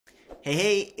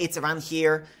Hey, it's Aran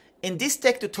here. In this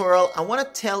tech tutorial, I want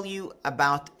to tell you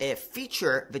about a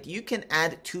feature that you can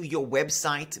add to your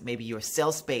website, maybe your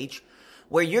sales page,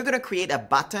 where you're going to create a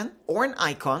button or an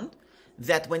icon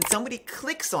that when somebody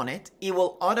clicks on it, it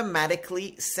will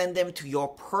automatically send them to your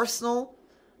personal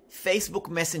Facebook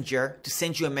Messenger to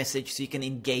send you a message so you can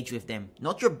engage with them.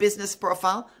 Not your business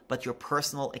profile, but your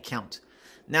personal account.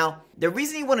 Now, the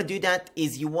reason you want to do that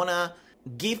is you want to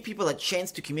give people a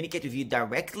chance to communicate with you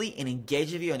directly and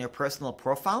engage with you on your personal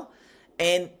profile.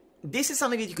 And this is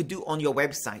something that you could do on your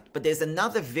website, but there's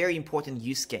another very important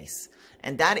use case.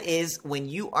 And that is when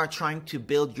you are trying to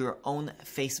build your own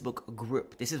Facebook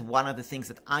group. This is one of the things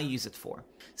that I use it for.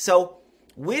 So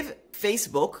with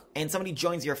Facebook and somebody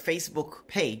joins your Facebook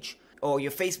page or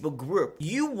your Facebook group,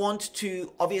 you want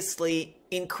to obviously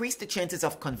increase the chances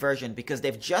of conversion because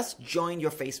they've just joined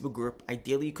your Facebook group.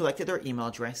 Ideally, you collected their email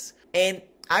address. And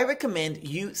I recommend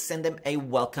you send them a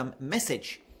welcome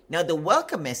message. Now, the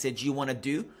welcome message you want to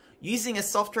do using a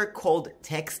software called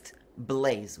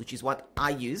TextBlaze, which is what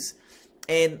I use.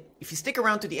 And if you stick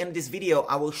around to the end of this video,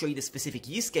 I will show you the specific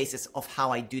use cases of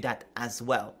how I do that as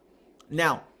well.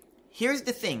 Now, here's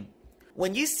the thing.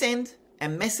 When you send a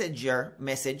messenger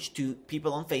message to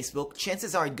people on Facebook,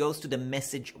 chances are it goes to the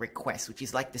message request, which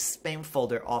is like the spam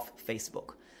folder of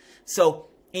Facebook. So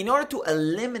in order to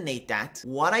eliminate that,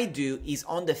 what I do is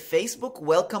on the Facebook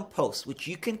welcome post, which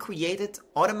you can create it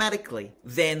automatically,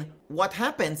 then what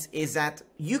happens is that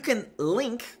you can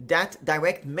link that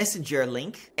direct messenger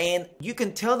link and you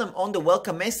can tell them on the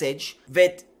welcome message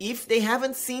that if they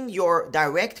haven't seen your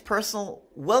direct personal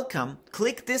welcome,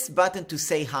 click this button to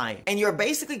say hi. And you're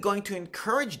basically going to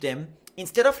encourage them.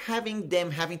 Instead of having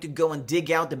to go and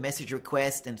dig out the message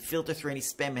request and filter through any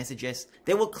spam messages,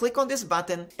 they will click on this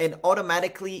button and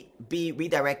automatically be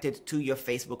redirected to your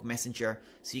Facebook Messenger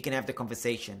so you can have the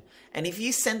conversation. And if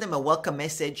you send them a welcome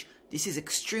message, this is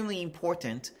extremely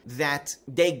important that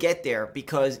they get there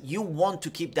because you want to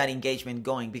keep that engagement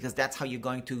going because that's how you're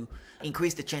going to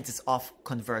increase the chances of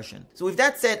conversion. So with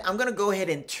that said, I'm going to go ahead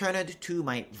and turn it to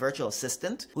my virtual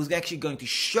assistant who's actually going to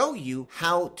show you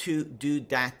how to do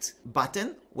that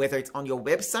button, whether it's on your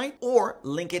website or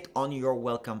link it on your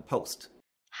welcome post.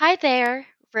 Hi there,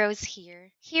 Rose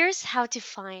here. Here's how to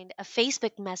find a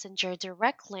Facebook Messenger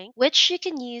direct link, which you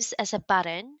can use as a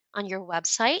button on your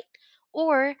website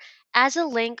or as a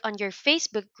link on your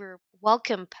Facebook group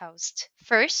welcome post.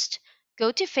 First,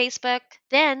 go to Facebook,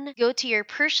 then go to your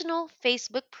personal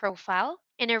Facebook profile.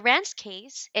 In Iran's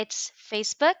case, it's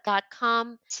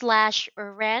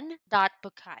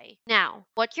facebook.com/iran.bukai. Now,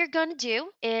 what you're going to do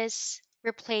is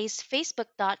replace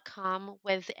facebook.com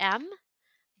with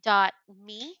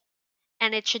m.me,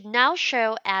 and it should now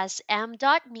show as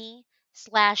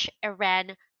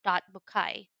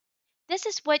m.me/iran.bukai. This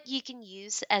is what you can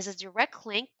use as a direct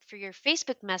link for your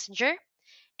Facebook Messenger,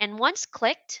 and once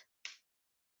clicked,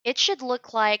 it should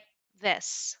look like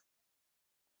this.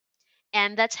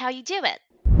 And that's how you do it.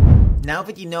 Now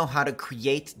that you know how to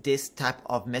create this type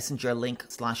of messenger link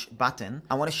 / button,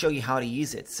 I want to show you how to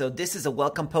use it. So this is a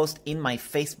welcome post in my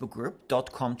Facebook group,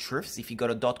 .com Truths. If you go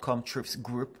to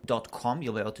 .comtruthsgroup.com,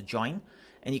 you'll be able to join.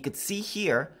 And you could see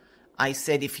here, I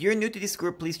said, if you're new to this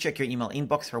group, please check your email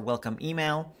inbox for a welcome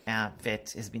email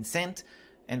that has been sent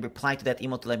and reply to that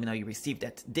email to let me know you received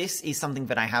it. This is something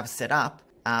that I have set up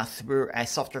through a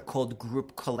software called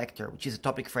Group Collector, which is a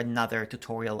topic for another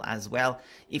tutorial as well.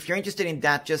 If you're interested in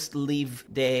that, just leave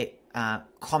the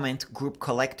comment Group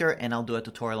Collector and I'll do a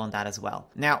tutorial on that as well.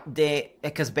 Now,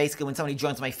 because basically when somebody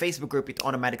joins my Facebook group, it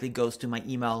automatically goes to my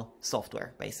email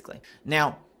software, basically.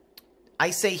 Now,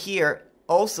 I say here,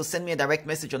 also send me a direct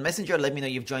message on Messenger, let me know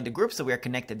you've joined the group so we are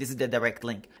connected. This is the direct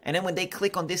link. And then when they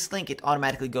click on this link, it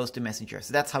automatically goes to Messenger.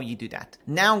 So that's how you do that.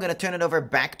 Now I'm going to turn it over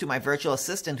back to my virtual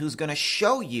assistant who's going to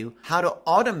show you how to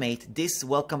automate this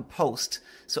welcome post.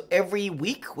 So every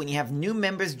week when you have new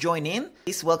members join in,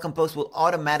 this welcome post will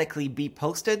automatically be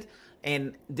posted.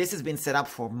 And this has been set up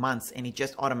for months and it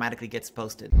just automatically gets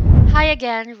posted. Hi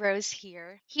again, Rose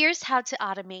here. Here's how to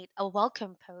automate a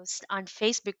welcome post on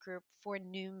Facebook group for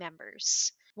new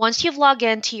members. Once you've logged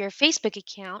into your Facebook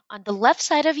account, on the left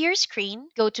side of your screen,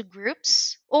 go to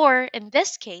Groups, or in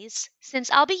this case,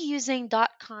 since I'll be using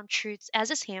 .com Truths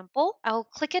as a sample, I'll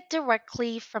click it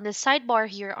directly from the sidebar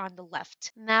here on the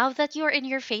left. Now that you're in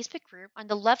your Facebook group, on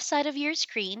the left side of your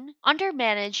screen, under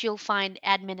Manage, you'll find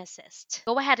Admin Assist.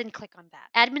 Go ahead and click on that.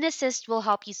 Admin Assist will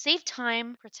help you save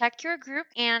time, protect your group,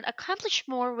 and accomplish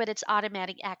more with its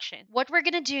automatic action. What we're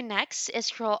going to do next is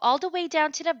scroll all the way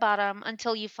down to the bottom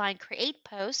until you find Create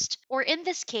Post, or in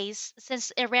this case,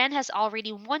 since Iran has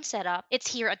already one set up,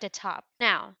 it's here at the top.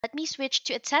 Now, Now, let me switch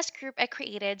to a test group I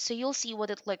created so you'll see what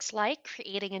it looks like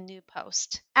creating a new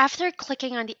post. After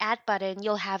clicking on the add button,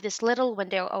 you'll have this little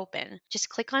window open. Just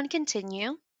click on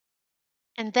continue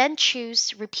and then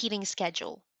choose repeating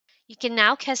schedule. You can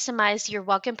now customize your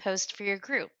welcome post for your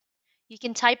group. You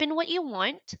can type in what you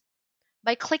want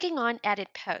by clicking on edit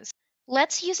post.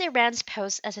 Let's use Iran's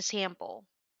post as a sample.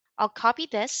 I'll copy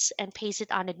this and paste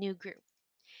it on a new group.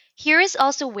 Here is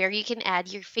also where you can add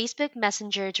your Facebook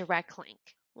Messenger direct link.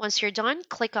 Once you're done,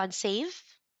 click on Save.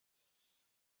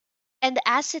 And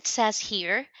as it says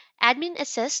here, Admin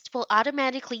Assist will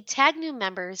automatically tag new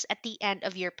members at the end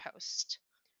of your post.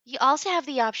 You also have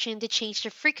the option to change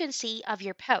the frequency of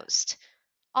your post.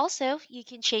 Also, you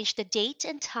can change the date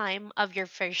and time of your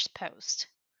first post.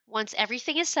 Once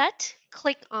everything is set,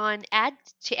 click on Add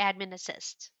to Admin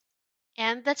Assist.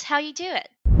 And that's how you do it.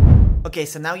 Okay,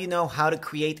 so now you know how to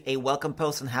create a welcome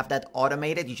post and have that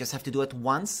automated. You just have to do it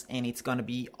once and it's going to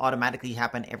be automatically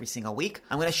happen every single week.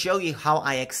 I'm going to show you how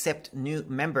I accept new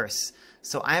members.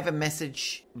 So I have a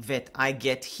message that I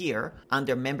get here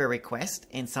under member request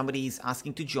and somebody is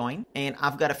asking to join. And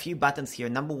I've got a few buttons here.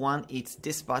 Number one, it's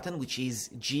this button, which is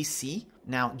GC.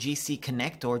 Now GC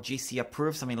Connect or GC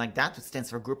Approve, something like that, which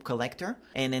stands for Group Collector.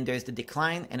 And then there's the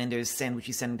decline and then there's send, which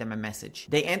is sending them a message.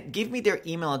 They give me their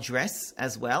email address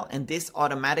as well. And this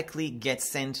automatically gets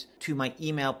sent to my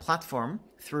email platform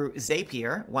through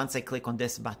Zapier once I click on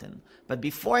this button. But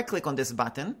before I click on this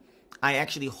button, I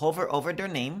actually hover over their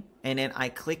name and then I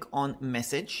click on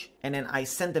message and then I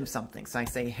send them something. So I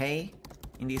say, hey,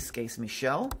 in this case,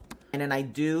 Michelle, and then I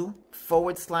do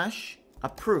 /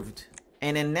 approved.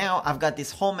 And then now I've got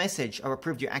this whole message. I've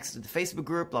approved your access to the Facebook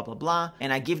group, blah, blah, blah.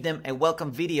 And I give them a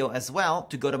welcome video as well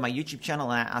to go to my YouTube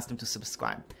channel and I ask them to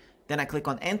subscribe. Then I click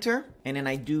on enter and then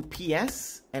I do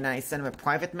PS and I send them a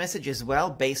private message as well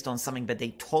based on something that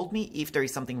they told me if there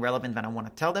is something relevant that I want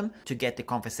to tell them to get the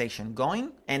conversation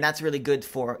going. And that's really good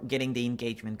for getting the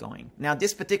engagement going. Now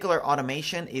this particular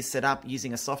automation is set up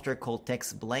using a software called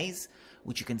TextBlaze,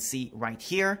 which you can see right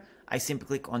here. I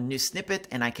simply click on new snippet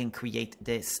and I can create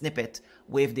the snippet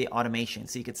with the automation.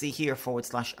 So you can see here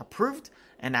 / approved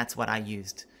and that's what I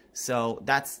used. So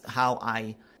that's how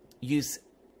I use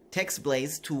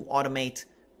TextBlaze to automate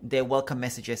their welcome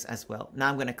messages as well. Now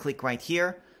I'm going to click right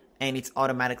here and it's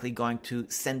automatically going to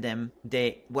send them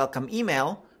the welcome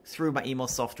email through my email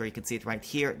software. You can see it right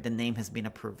here. The name has been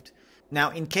approved.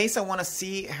 Now, in case I want to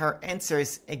see her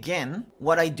answers again,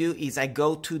 what I do is I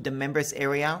go to the members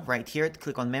area right here,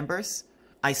 click on members.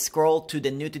 I scroll to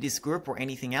the new to this group or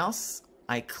anything else.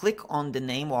 I click on the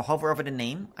name or hover over the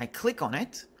name. I click on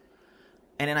it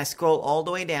and then I scroll all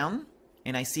the way down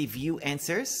and I see view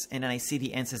answers and then I see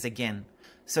the answers again.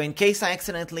 So in case I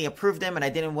accidentally approved them and I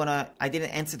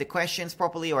didn't answer the questions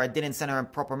properly or I didn't send her a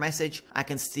proper message, I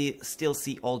can still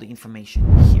see all the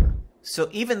information here. So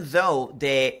even though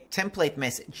the template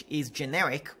message is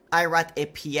generic, I write a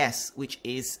PS, which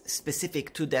is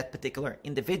specific to that particular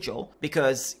individual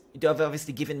because they've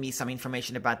obviously given me some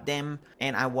information about them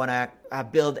and I want to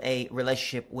build a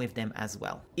relationship with them as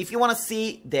well. If you want to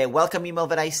see the welcome email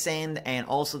that I send and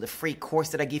also the free course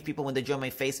that I give people when they join my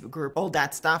Facebook group, all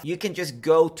that stuff, you can just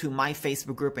go to my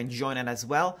Facebook group and join it as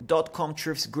well,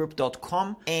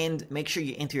 .comtruthsgroup.com, and make sure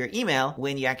you enter your email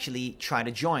when you actually try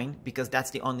to join because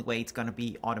that's the only way it's going to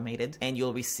be automated and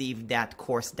you'll receive that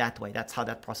course that way. That's how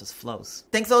that process flows.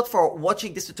 Thanks a lot for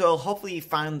watching this tutorial. Hopefully you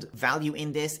found value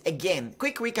in this. Again,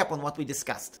 quick recap on what we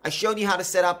discussed. I showed you how to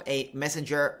set up a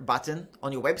messenger button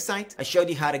on your website. I showed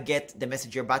you how to get the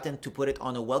messenger button to put it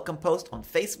on a welcome post on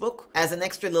Facebook. As an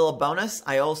extra little bonus,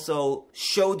 I also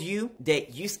showed you the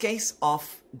use case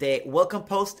of the welcome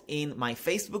post in my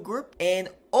Facebook group and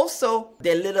also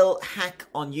the little hack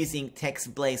on using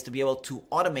TextBlaze to be able to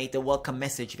automate the welcome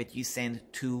message that you send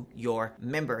to your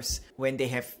members when they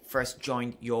have first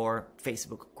joined your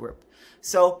Facebook group.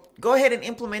 So go ahead and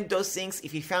implement those things.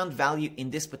 If you found value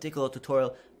in this particular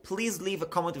tutorial, please leave a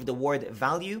comment with the word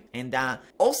value. And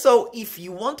also, if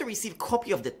you want to receive a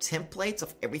copy of the templates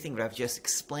of everything that I've just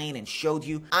explained and showed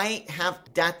you, I have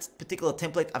that particular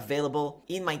template available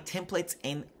in my templates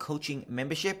and coaching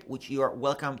membership, which you are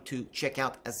welcome to check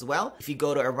out as well. If you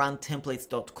go to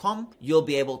irantemplates.com, you'll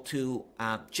be able to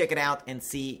check it out and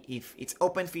see if it's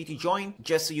open for you to join.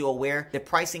 Just so you're aware, the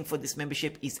pricing for this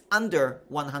membership is under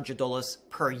 $100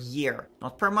 per year,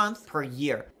 not per month, per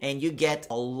year. And you get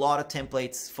a lot of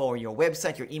templates for your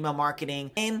website, your email marketing,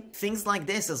 and things like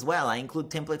this as well. I include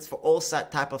templates for all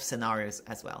type of scenarios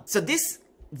as well. So this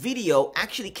video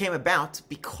actually came about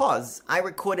because I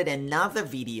recorded another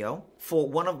video for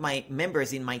one of my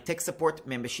members in my tech support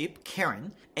membership,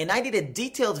 Karen, and I did a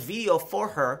detailed video for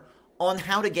her on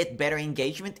how to get better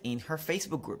engagement in her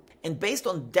Facebook group. And based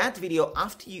on that video,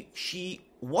 after she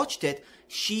watched it,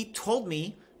 she told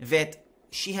me that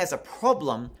she has a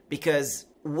problem because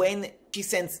when she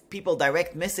sends people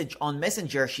direct message on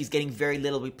Messenger, she's getting very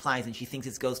little replies and she thinks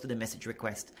it goes to the message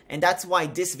request. And that's why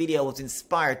this video was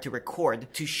inspired to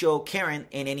record, to show Karen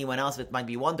and anyone else that might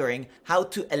be wondering how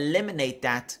to eliminate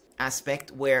that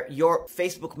aspect where your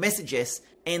Facebook messages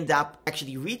end up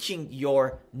actually reaching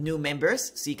your new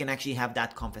members, so you can actually have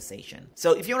that conversation.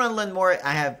 So if you want to learn more,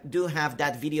 I do have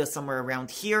that video somewhere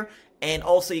around here. And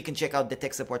also you can check out the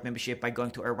tech support membership by going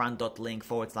to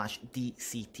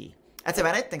eran.link/DCT. That's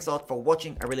about it. Thanks a lot for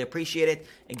watching. I really appreciate it.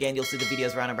 Again, you'll see the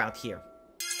videos around about here.